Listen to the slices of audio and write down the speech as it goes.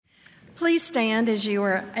Please stand as you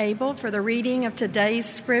are able for the reading of today's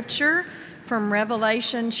scripture from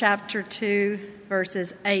Revelation chapter 2,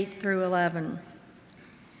 verses 8 through 11.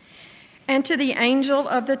 And to the angel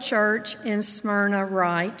of the church in Smyrna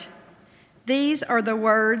write, "These are the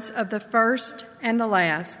words of the first and the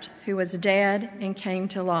last, who was dead and came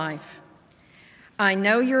to life. I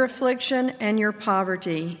know your affliction and your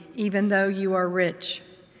poverty, even though you are rich.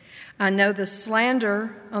 I know the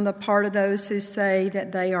slander on the part of those who say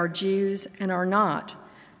that they are Jews and are not,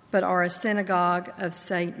 but are a synagogue of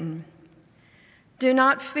Satan. Do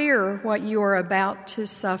not fear what you are about to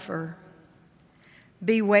suffer.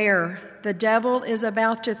 Beware, the devil is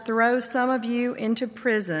about to throw some of you into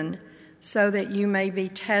prison so that you may be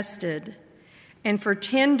tested, and for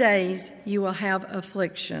 10 days you will have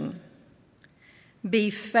affliction. Be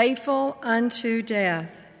faithful unto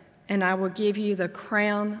death, and I will give you the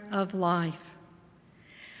crown of life.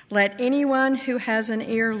 Let anyone who has an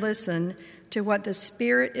ear listen to what the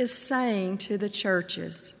Spirit is saying to the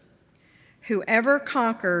churches. Whoever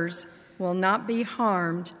conquers will not be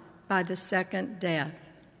harmed by the second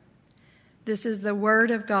death." This is the word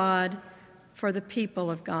of God for the people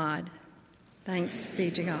of God. Thanks be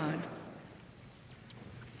to God.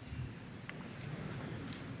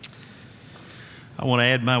 I want to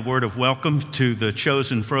add my word of welcome to the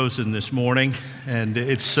Chosen Frozen this morning, and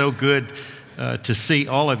it's so good to see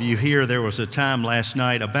all of you here. There was a time last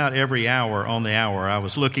night, about every hour on the hour, I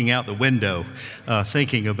was looking out the window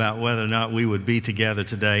thinking about whether or not we would be together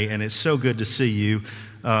today, and it's so good to see you.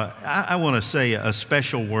 I want to say a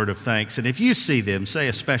special word of thanks, and if you see them, say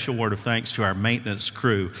a special word of thanks to our maintenance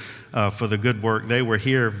crew for the good work. They were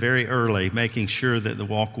here very early, making sure that the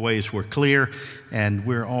walkways were clear, and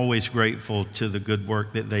we're always grateful to the good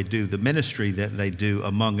work that they do, the ministry that they do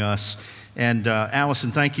among us. And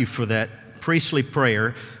Allison, thank you for that priestly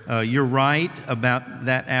prayer. You're right about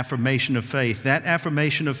that affirmation of faith. That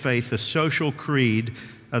affirmation of faith, the social creed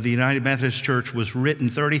of the United Methodist Church, was written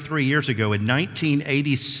 33 years ago in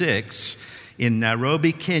 1986 in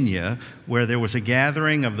Nairobi, Kenya, where there was a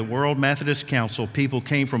gathering of the World Methodist Council. People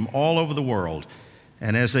came from all over the world.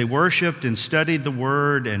 And as they worshiped and studied the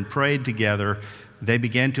Word and prayed together, they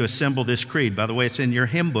began to assemble this creed. By the way, it's in your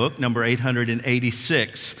hymn book, number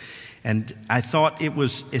 886. And I thought it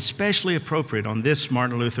was especially appropriate on this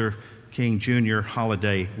Martin Luther King Jr.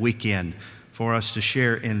 holiday weekend for us to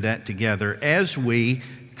share in that together as we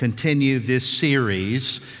continue this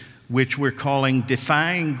series, which we're calling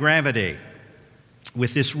Defying Gravity,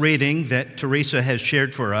 with this reading that Teresa has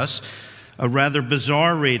shared for us, a rather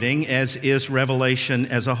bizarre reading, as is Revelation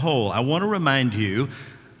as a whole. I want to remind you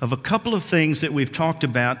of a couple of things that we've talked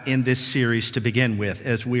about in this series to begin with,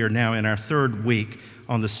 as we are now in our third week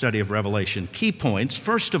on the study of Revelation. Key points.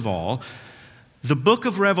 First of all, the book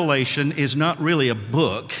of Revelation is not really a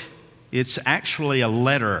book. It's actually a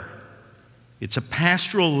letter. It's a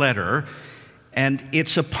pastoral letter, and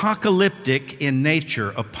it's apocalyptic in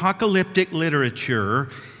nature. Apocalyptic literature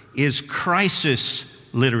is crisis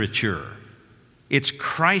literature. It's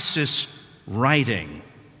crisis writing.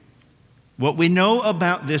 What we know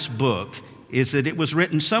about this book is that it was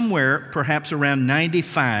written somewhere, perhaps around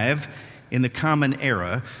 95 in the Common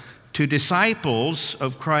Era, to disciples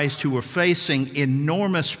of Christ who were facing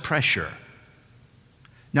enormous pressure.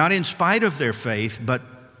 Not in spite of their faith, but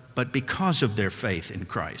because of their faith in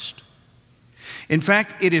Christ. In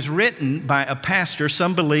fact, it is written by a pastor.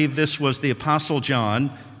 Some believe this was the Apostle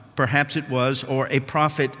John, perhaps it was, or a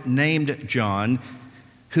prophet named John,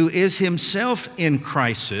 who is himself in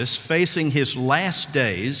crisis, facing his last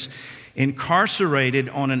days, incarcerated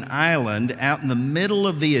on an island out in the middle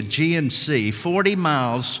of the Aegean Sea, 40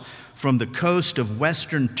 miles from the coast of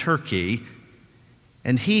western Turkey.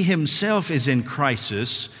 And he himself is in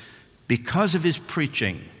crisis because of his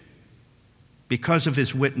preaching, because of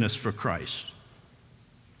his witness for Christ.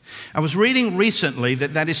 I was reading recently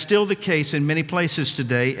that is still the case in many places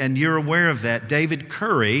today, and you're aware of that. David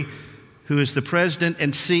Curry, who is the president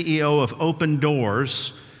and CEO of Open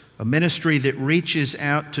Doors, a ministry that reaches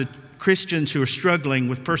out to Christians who are struggling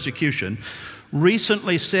with persecution,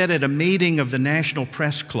 recently said at a meeting of the National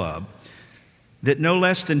Press Club that no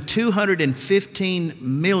less than 215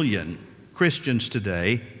 million Christians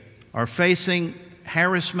today are facing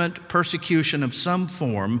harassment, persecution of some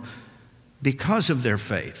form because of their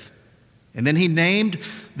faith. And then he named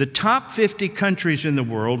the top 50 countries in the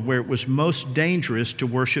world where it was most dangerous to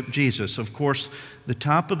worship Jesus. Of course, the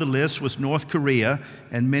top of the list was North Korea,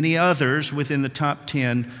 and many others within the top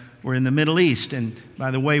 10 were in the Middle East. And by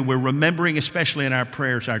the way, we're remembering, especially in our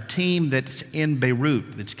prayers, our team that's in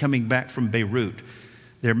Beirut, that's coming back from Beirut.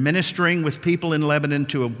 They're ministering with people in Lebanon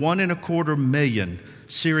to 1.25 million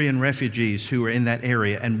Syrian refugees who are in that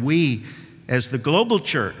area. And we, as the global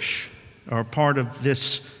church, are part of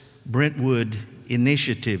this Brentwood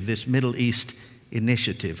initiative, this Middle East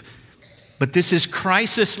initiative. But this is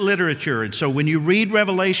crisis literature, and so when you read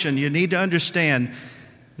Revelation, you need to understand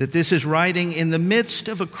that this is writing in the midst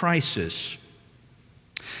of a crisis.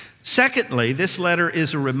 Secondly, this letter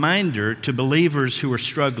is a reminder to believers who are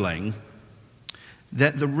struggling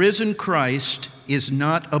that the risen Christ is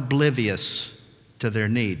not oblivious to their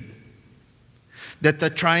need. That the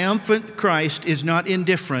triumphant Christ is not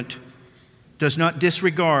indifferent, does not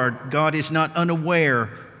disregard, God is not unaware,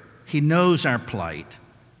 He knows our plight.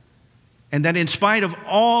 And that in spite of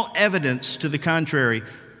all evidence to the contrary,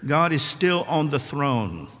 God is still on the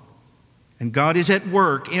throne. And God is at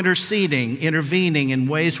work, interceding, intervening in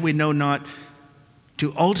ways we know not,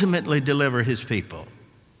 to ultimately deliver His people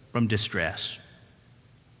from distress.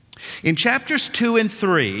 In chapters 2 and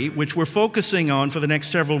 3, which we're focusing on for the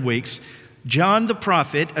next several weeks, John the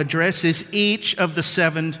prophet addresses each of the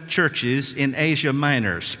 7 churches in Asia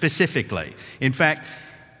Minor specifically. In fact,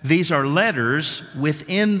 these are letters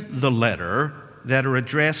within the letter that are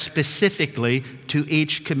addressed specifically to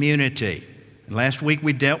each community. And last week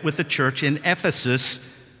we dealt with the church in Ephesus,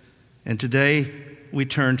 and today we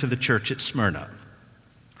turn to the church at Smyrna.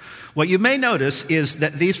 What you may notice is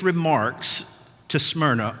that these remarks to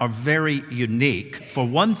Smyrna are very unique. For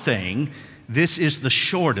one thing, this is the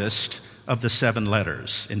shortest of the 7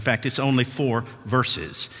 letters. In fact, it's only 4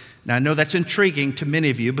 verses. Now, I know that's intriguing to many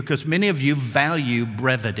of you because many of you value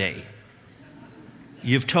brevity.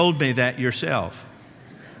 You've told me that yourself.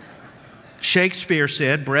 Shakespeare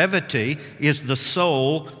said, brevity is the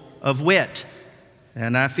soul of wit.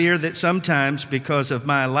 And I fear that sometimes, because of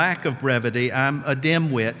my lack of brevity, I'm a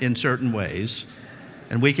dimwit in certain ways.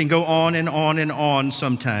 And we can go on and on and on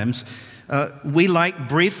sometimes. We like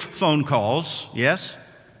brief phone calls, yes?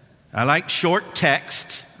 I like short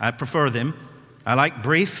texts. I prefer them. I like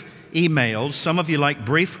brief emails. Some of you like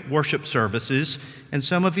brief worship services, and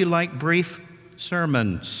some of you like brief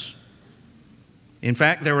sermons. In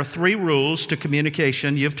fact, there are 3 rules to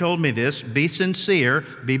communication. You've told me this. Be sincere,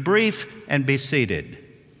 be brief, and be seated.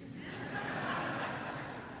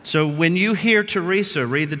 So when you hear Teresa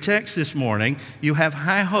read the text this morning, you have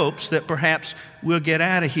high hopes that perhaps we'll get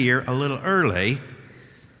out of here a little early.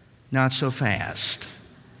 Not so fast.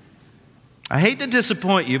 I hate to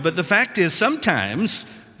disappoint you, but the fact is sometimes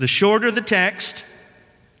the shorter the text,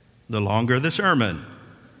 the longer the sermon.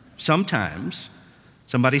 Sometimes.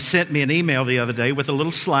 Somebody sent me an email the other day with a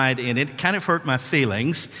little slide in it. It kind of hurt my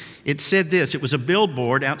feelings. It said this. It was a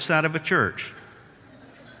billboard outside of a church.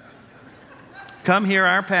 Come hear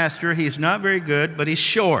our pastor. He's not very good, but he's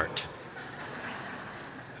short.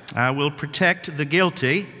 I will protect the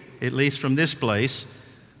guilty, at least from this place.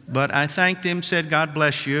 But I thanked him, said, God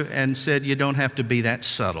bless you, and said, you don't have to be that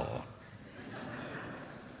subtle.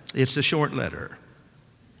 It's a short letter.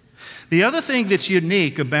 The other thing that's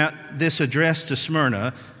unique about this address to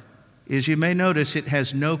Smyrna is you may notice it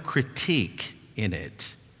has no critique in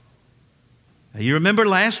it. Now, you remember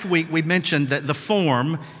last week we mentioned that the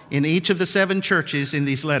form in each of the 7 churches in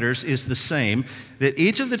these letters is the same, that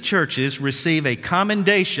each of the churches receive a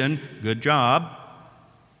commendation, good job,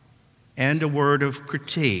 and a word of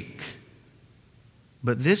critique.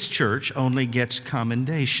 But this church only gets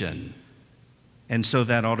commendation. And so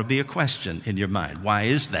that ought to be a question in your mind. Why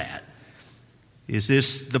is that? Is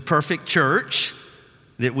this the perfect church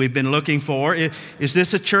that we've been looking for? Is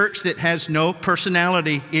this a church that has no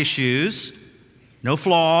personality issues, no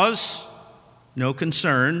flaws, no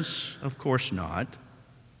concerns? Of course not.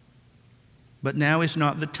 But now is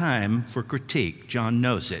not the time for critique. John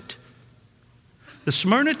knows it. The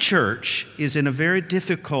Smyrna church is in a very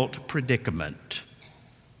difficult predicament.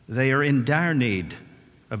 They are in dire need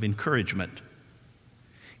of encouragement.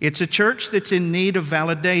 It's a church that's in need of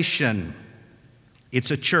validation. It's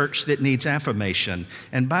a church that needs affirmation.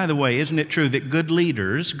 And by the way, isn't it true that good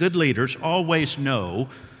leaders always know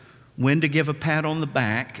when to give a pat on the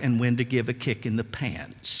back and when to give a kick in the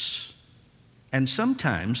pants? And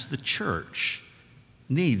sometimes the church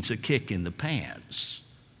needs a kick in the pants.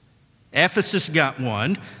 Ephesus got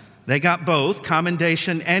one. They got both,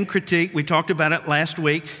 commendation and critique. We talked about it last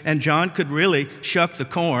week, and John could really shuck the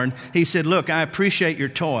corn. He said, look, I appreciate your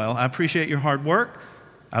toil. I appreciate your hard work.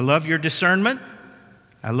 I love your discernment.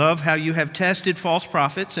 I love how you have tested false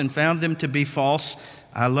prophets and found them to be false.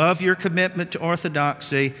 I love your commitment to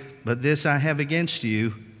orthodoxy, but this I have against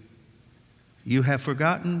you. You have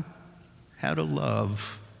forgotten how to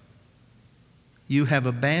love. You have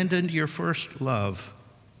abandoned your first love.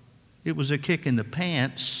 It was a kick in the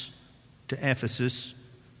pants to Ephesus.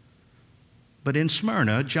 But in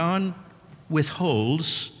Smyrna, John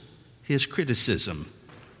withholds his criticism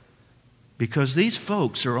because these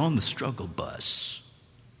folks are on the struggle bus.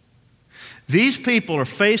 These people are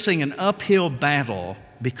facing an uphill battle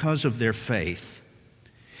because of their faith.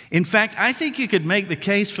 In fact, I think you could make the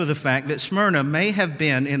case for the fact that Smyrna may have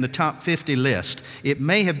been in the top 50 list. It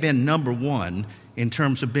may have been number one in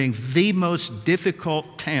terms of being the most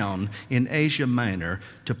difficult town in Asia Minor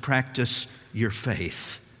to practice your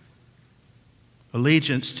faith.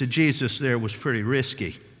 Allegiance to Jesus there was pretty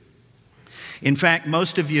risky. In fact,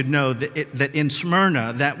 most of you know that in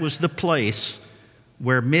Smyrna, that was the place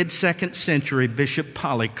where mid-2nd century Bishop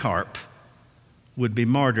Polycarp would be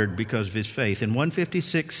martyred because of his faith. In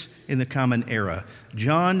 156 in the Common Era,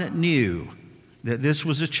 John knew that this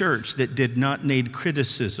was a church that did not need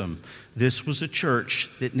criticism. This was a church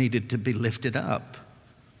that needed to be lifted up.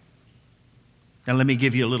 Now let me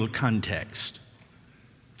give you a little context.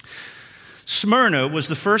 Smyrna was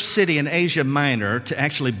the first city in Asia Minor to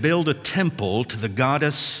actually build a temple to the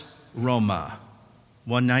goddess Roma,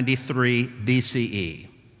 193 BCE.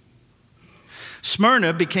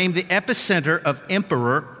 Smyrna became the epicenter of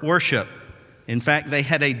emperor worship. In fact, they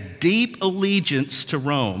had a deep allegiance to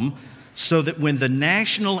Rome, so that when the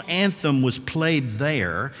national anthem was played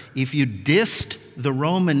there, if you dissed the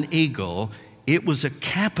Roman eagle, it was a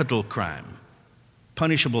capital crime,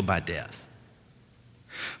 punishable by death.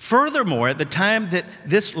 Furthermore, at the time that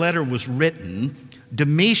this letter was written,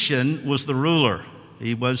 Domitian was the ruler.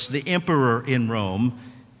 He was the emperor in Rome,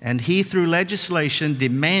 and he, through legislation,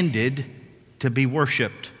 demanded to be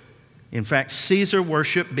worshiped. In fact, Caesar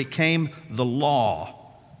worship became the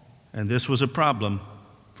law, and this was a problem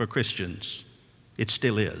for Christians. It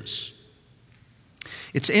still is.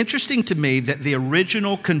 It's interesting to me that the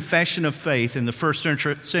original confession of faith in the first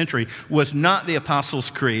century was not the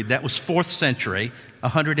Apostles' Creed. That was 4th century,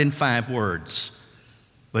 105 words.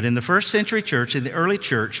 But in the first century church, in the early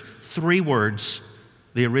church, 3 words,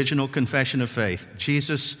 the original confession of faith: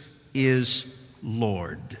 Jesus is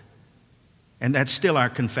Lord. And that's still our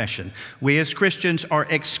confession. We as Christians are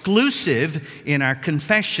exclusive in our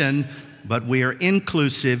confession, but we are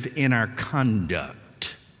inclusive in our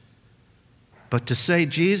conduct. But to say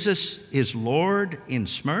Jesus is Lord in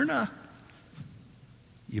Smyrna,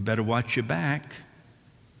 you better watch your back.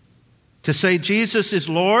 To say Jesus is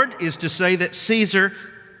Lord is to say that Caesar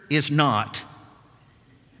is not.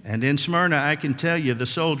 And in Smyrna, I can tell you, the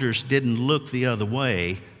soldiers didn't look the other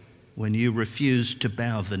way when you refused to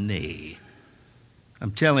bow the knee.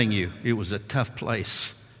 I'm telling you, it was a tough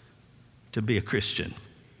place to be a Christian.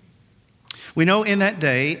 We know in that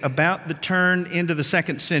day, about the turn into the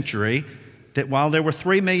 2nd century, that while there were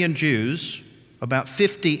 3 million Jews, about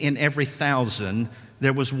 50 in every 1,000,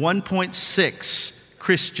 there was 1.6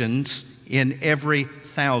 Christians in every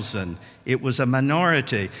 1,000. It was a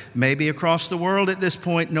minority. Maybe across the world at this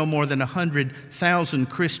point, no more than 100,000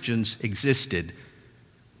 Christians existed.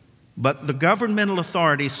 But the governmental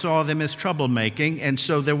authorities saw them as troublemaking, and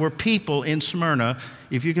so there were people in Smyrna,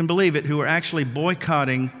 if you can believe it, who were actually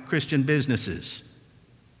boycotting Christian businesses.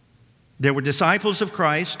 There were disciples of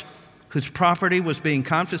Christ whose property was being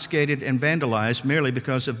confiscated and vandalized merely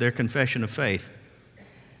because of their confession of faith.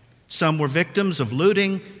 Some were victims of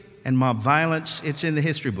looting and mob violence. It's in the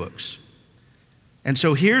history books. And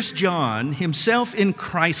so here's John, himself in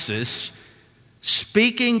crisis,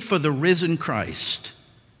 speaking for the risen Christ.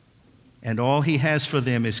 And all he has for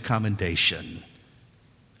them is commendation.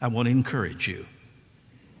 I want to encourage you.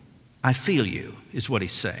 I feel you, is what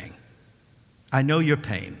he's saying. I know your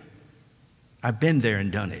pain. I've been there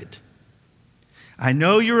and done it. I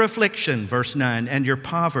know your affliction, verse 9, and your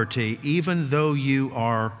poverty, even though you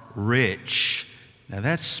are rich. Now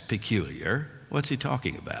that's peculiar. What's he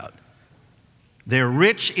talking about? They're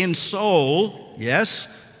rich in soul, yes,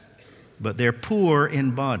 but they're poor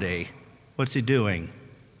in body. What's he doing?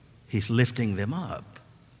 He's lifting them up.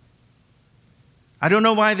 I don't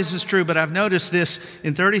know why this is true, but I've noticed this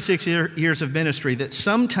in 36 years of ministry, that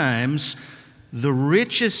sometimes the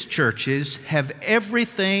richest churches have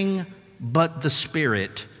everything but the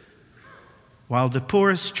Spirit, while the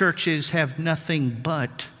poorest churches have nothing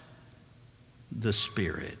but the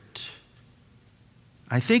Spirit.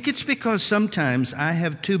 I think it's because sometimes I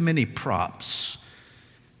have too many props,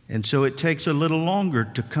 and so it takes a little longer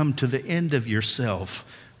to come to the end of yourself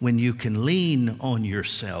when you can lean on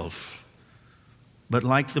yourself. But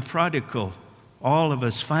like the prodigal, all of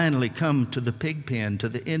us finally come to the pig pen, to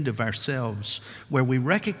the end of ourselves, where we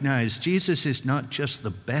recognize Jesus is not just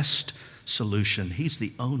the best solution, he's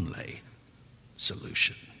the only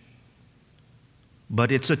solution.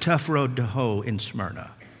 But it's a tough road to hoe in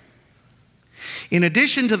Smyrna. In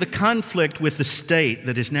addition to the conflict with the state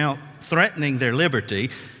that is now threatening their liberty,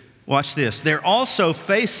 watch this, they're also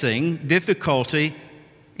facing difficulty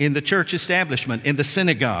in the church establishment, in the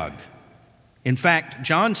synagogue. In fact,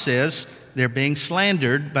 John says they're being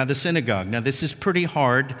slandered by the synagogue. Now, this is pretty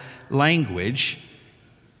hard language,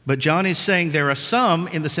 but John is saying there are some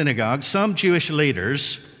in the synagogue, some Jewish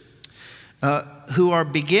leaders, who are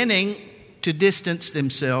beginning to distance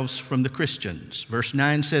themselves from the Christians. Verse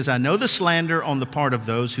 9 says, I know the slander on the part of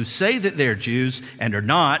those who say that they're Jews and are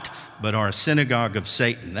not, but are a synagogue of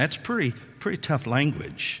Satan. That's pretty tough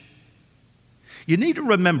language. You need to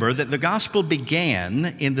remember that the gospel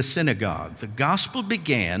began in the synagogue. The gospel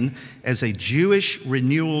began as a Jewish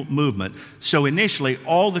renewal movement. So initially,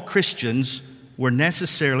 all the Christians were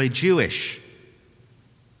necessarily Jewish.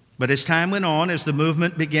 But as time went on, as the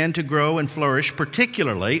movement began to grow and flourish,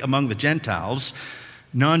 particularly among the Gentiles,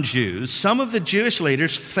 non-Jews, some of the Jewish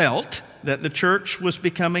leaders felt that the church was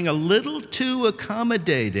becoming a little too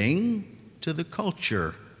accommodating to the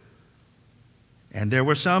culture. And there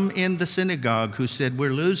were some in the synagogue who said,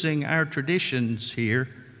 we're losing our traditions here.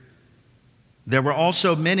 There were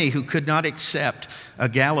also many who could not accept a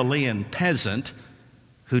Galilean peasant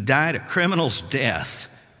who died a criminal's death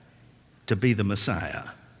to be the Messiah.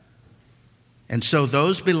 And so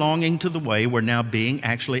those belonging to the way were now being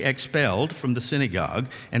actually expelled from the synagogue.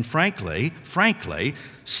 And frankly,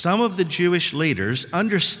 some of the Jewish leaders,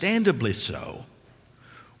 understandably so,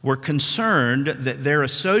 were concerned that their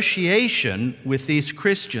association with these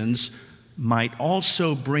Christians might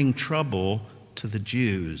also bring trouble to the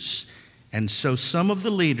Jews. And so some of the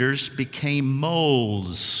leaders became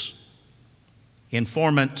moles,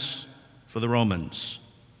 informants for the Romans.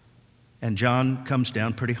 And John comes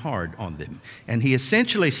down pretty hard on them. And he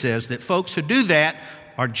essentially says that folks who do that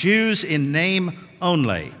are Jews in name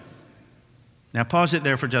only. Now pause it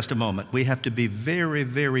there for just a moment. We have to be very,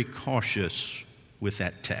 very cautious with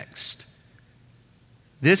that text.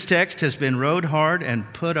 This text has been rode hard and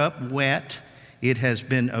put up wet. It has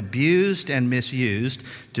been abused and misused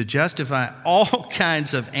to justify all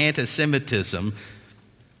kinds of anti-Semitism,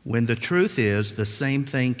 when the truth is the same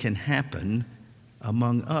thing can happen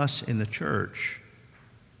among us in the church.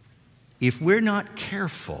 If we're not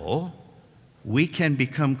careful, we can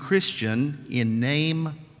become Christian in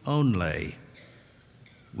name only,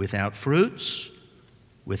 without fruits,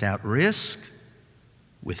 without risk,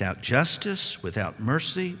 without justice, without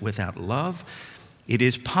mercy, without love. It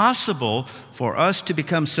is possible for us to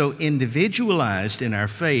become so individualized in our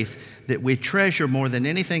faith that we treasure more than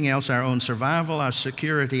anything else our own survival, our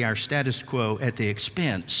security, our status quo at the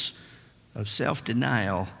expense of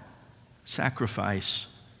self-denial, sacrifice,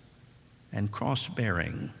 and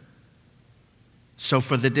cross-bearing. So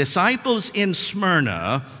for the disciples in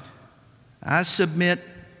Smyrna, I submit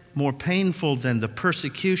more painful than the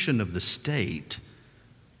persecution of the state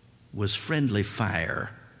was friendly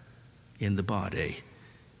fire in the body.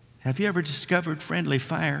 Have you ever discovered friendly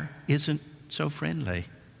fire isn't so friendly?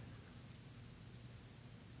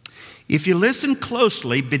 If you listen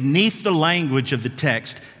closely beneath the language of the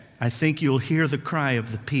text, I think you'll hear the cry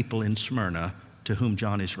of the people in Smyrna to whom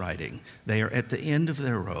John is writing. They are at the end of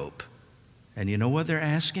their rope. And you know what they're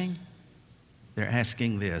asking? They're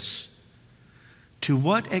asking this: to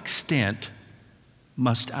what extent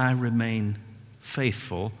must I remain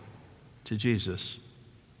faithful to Jesus?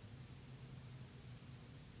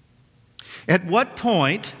 At what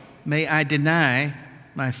point may I deny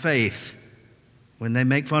my faith? When they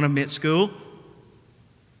make fun of me at school?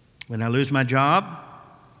 When I lose my job?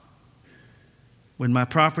 When my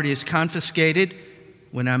property is confiscated?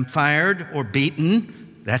 When I'm fired or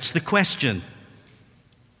beaten? That's the question.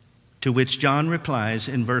 To which John replies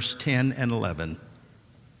in verse 10 and 11.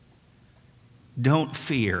 Don't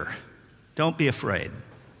fear. Don't be afraid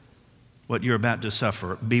what you're about to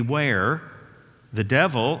suffer. Beware, the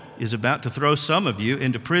devil is about to throw some of you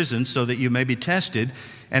into prison so that you may be tested,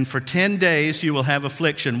 and for 10 days you will have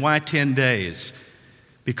affliction. Why 10 days?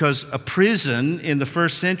 Because a prison in the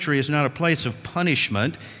first century is not a place of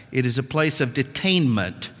punishment, it is a place of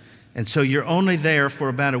detainment. And so you're only there for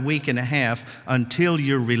about a week and a half until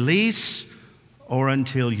your release or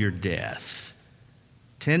until your death.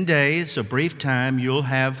 10 days, a brief time, you'll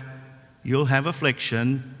have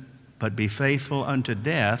affliction, but be faithful unto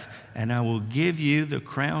death, and I will give you the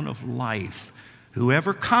crown of life.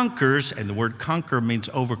 Whoever conquers, and the word conquer means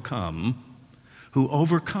overcome,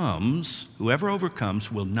 whoever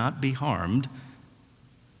overcomes will not be harmed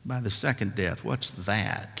by the second death. What's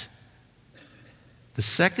that? The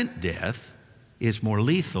second death is more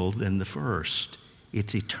lethal than the first.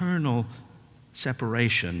 It's eternal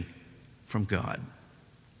separation from God.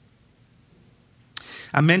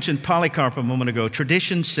 I mentioned Polycarp a moment ago.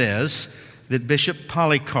 Tradition says that Bishop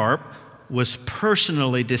Polycarp was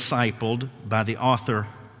personally discipled by the author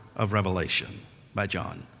of Revelation, by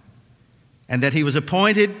John, and that he was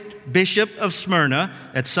appointed Bishop of Smyrna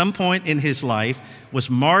at some point in his life, was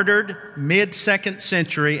martyred mid-2nd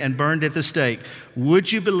century and burned at the stake.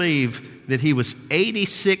 Would you believe that he was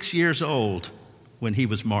 86 years old when he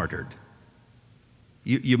was martyred?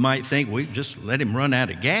 You might think, we just let him run out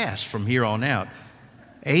of gas from here on out.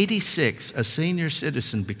 86, a senior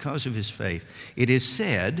citizen because of his faith. It is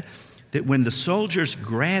said that when the soldiers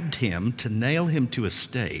grabbed him to nail him to a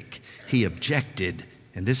stake, he objected.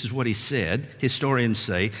 And this is what he said, historians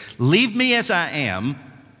say, "Leave me as I am,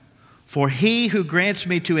 for he who grants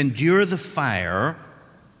me to endure the fire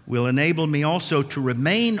will enable me also to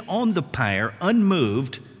remain on the pyre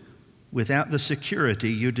unmoved without the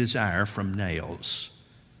security you desire from nails."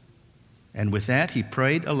 And with that, he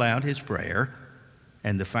prayed aloud his prayer,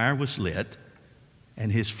 and the fire was lit,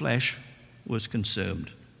 and his flesh was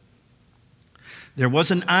consumed. There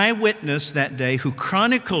was an eyewitness that day who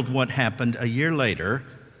chronicled what happened a year later,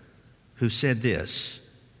 who said this: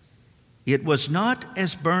 "It was not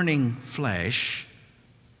as burning flesh,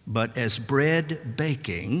 but as bread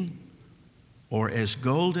baking, or as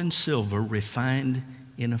gold and silver refined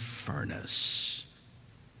in a furnace."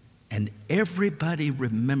 And everybody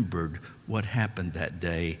remembered what happened that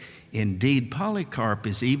day. Indeed, Polycarp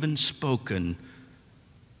is even spoken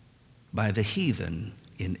by the heathen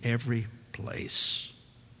in every place.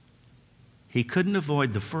 He couldn't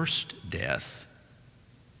avoid the first death,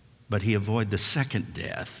 but he avoided the second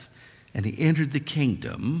death, and he entered the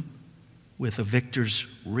kingdom with a victor's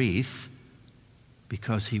wreath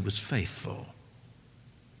because he was faithful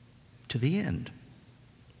to the end.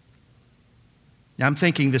 Now, I'm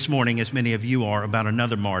thinking this morning, as many of you are, about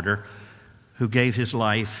another martyr who gave his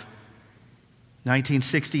life.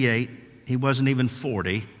 1968, he wasn't even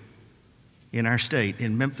 40, in our state,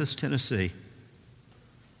 in Memphis, Tennessee.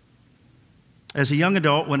 As a young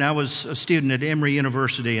adult, when I was a student at Emory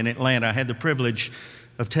University in Atlanta, I had the privilege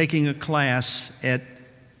of taking a class at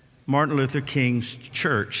Martin Luther King's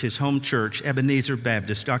church, his home church, Ebenezer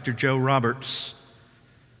Baptist. Dr. Joe Roberts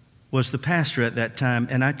was the pastor at that time,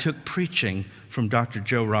 and I took preaching from Dr.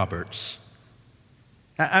 Joe Roberts.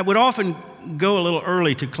 I would often go a little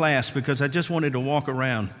early to class because I just wanted to walk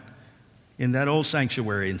around in that old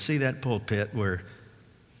sanctuary and see that pulpit where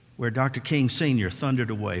Dr. King Sr. thundered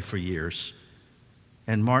away for years,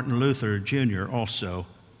 and Martin Luther Jr. also.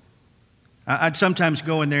 I'd sometimes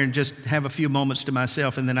go in there and just have a few moments to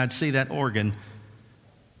myself, and then I'd see that organ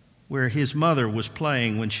where his mother was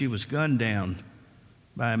playing when she was gunned down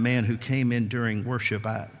by a man who came in during worship.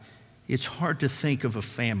 It's hard to think of a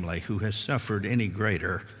family who has suffered any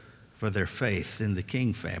greater for their faith than the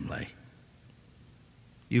King family.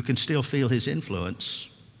 You can still feel his influence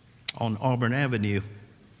on Auburn Avenue.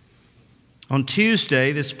 On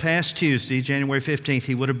Tuesday, this past Tuesday, January 15th,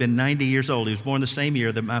 he would have been 90 years old. He was born the same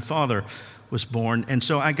year that my father was born. And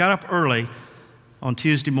so I got up early on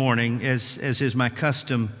Tuesday morning, as is my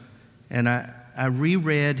custom, and I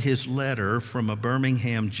reread his letter from a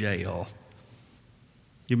Birmingham jail.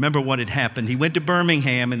 You remember what had happened. He went to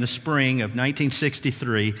Birmingham in the spring of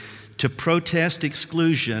 1963 to protest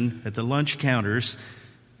exclusion at the lunch counters,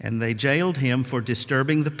 and they jailed him for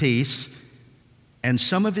disturbing the peace. And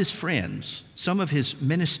some of his friends, some of his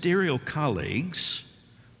ministerial colleagues,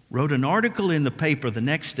 wrote an article in the paper the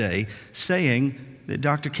next day saying that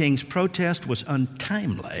Dr. King's protest was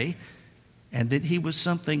untimely and that he was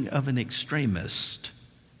something of an extremist.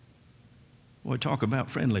 Boy, talk about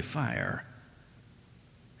friendly fire.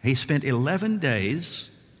 He spent 11 days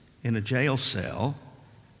in a jail cell.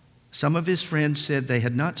 Some of his friends said they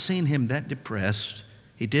had not seen him that depressed.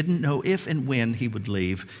 He didn't know if and when he would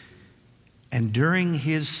leave. And during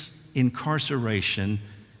his incarceration,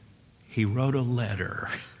 he wrote a letter.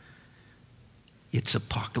 It's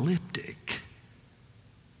apocalyptic.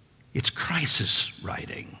 It's crisis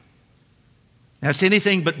writing. Now, it's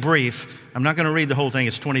anything but brief. I'm not going to read the whole thing.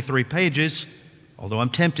 It's 23 pages, although I'm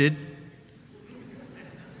tempted.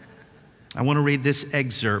 I want to read this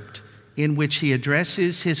excerpt in which he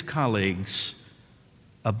addresses his colleagues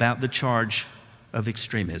about the charge of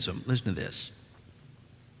extremism. Listen to this.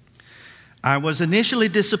 "I was initially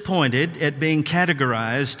disappointed at being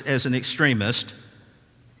categorized as an extremist,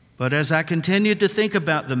 but as I continued to think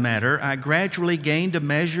about the matter, I gradually gained a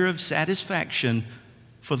measure of satisfaction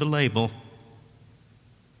for the label.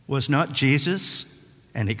 Was not Jesus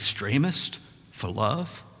an extremist for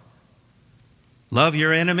love? Love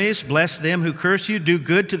your enemies, bless them who curse you, do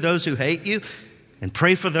good to those who hate you, and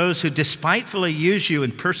pray for those who despitefully use you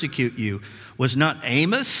and persecute you. Was not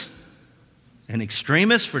Amos an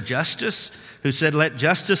extremist for justice who said, "Let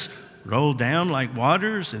justice roll down like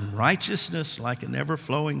waters and righteousness like an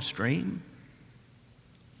ever-flowing stream"?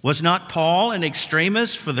 Was not Paul an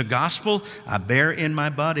extremist for the gospel? "I bear in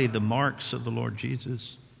my body the marks of the Lord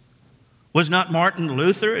Jesus"? Was not Martin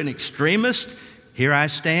Luther an extremist? "Here I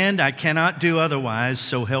stand, I cannot do otherwise,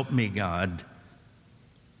 so help me God"?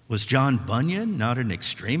 Was John Bunyan not an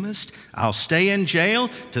extremist? "I'll stay in jail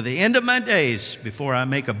to the end of my days before I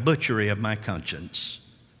make a butchery of my conscience"?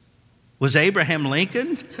 Was Abraham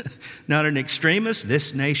Lincoln not an extremist?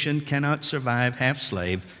 "This nation cannot survive half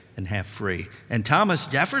slave and half free"? And Thomas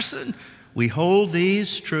Jefferson? "We hold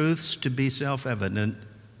these truths to be self-evident,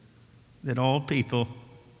 that all people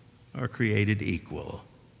are created equal."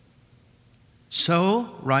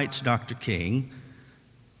 So, writes Dr. King,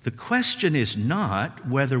 the question is not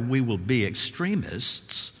whether we will be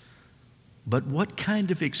extremists, but what kind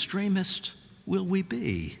of extremists will we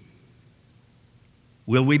be?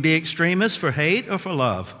 Will we be extremists for hate or for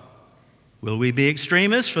love? Will we be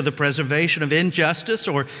extremists for the preservation of injustice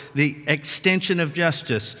or the extension of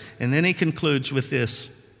justice? And then he concludes with this: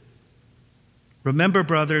 remember,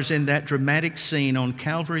 brothers, in that dramatic scene on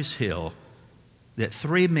Calvary's Hill that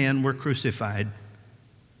 3 men were crucified.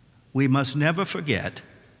 We must never forget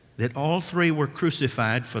that all 3 were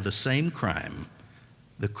crucified for the same crime,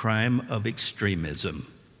 the crime of extremism.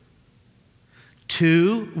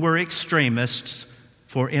 2 were extremists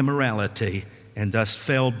for immorality and thus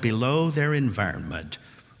fell below their environment.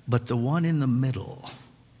 But the one in the middle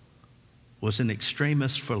was an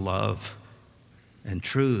extremist for love and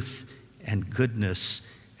truth and goodness,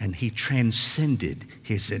 and he transcended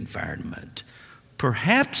his environment.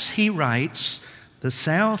 Perhaps, he writes, the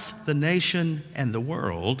South, the nation, and the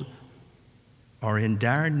world are in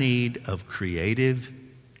dire need of creative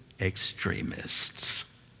extremists.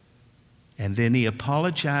 And then he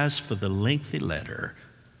apologized for the lengthy letter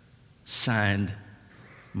signed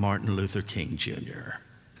Martin Luther King Jr.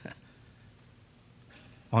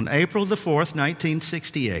 On April the 4th,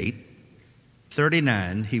 1968,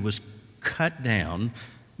 39, he was cut down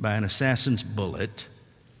by an assassin's bullet.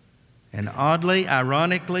 And oddly,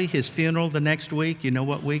 ironically, his funeral the next week, you know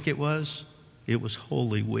what week it was? It was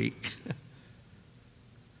Holy Week.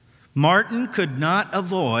 Martin could not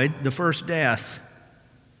avoid the first death,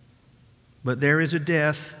 but there is a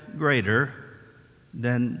death greater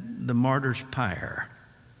than the martyr's pyre.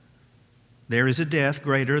 There is a death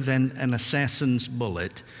greater than an assassin's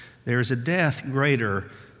bullet. There is a death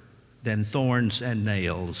greater than thorns and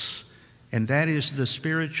nails. And that is the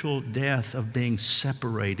spiritual death of being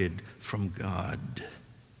separated from God.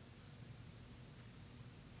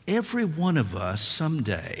 Every one of us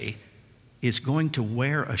someday is going to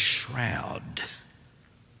wear a shroud.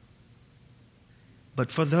 But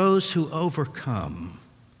for those who overcome,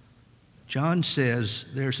 John says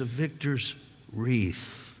there's a victor's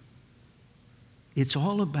wreath. It's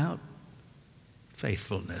all about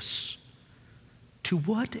faithfulness. To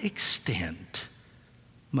what extent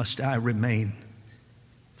must I remain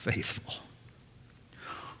faithful?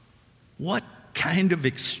 What kind of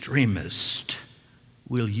extremist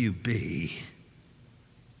will you be?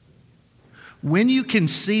 When you can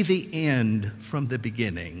see the end from the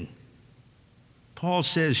beginning, Paul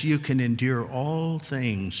says you can endure all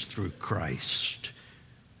things through Christ,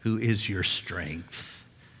 who is your strength.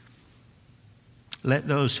 Let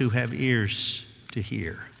those who have ears to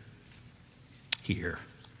hear, hear.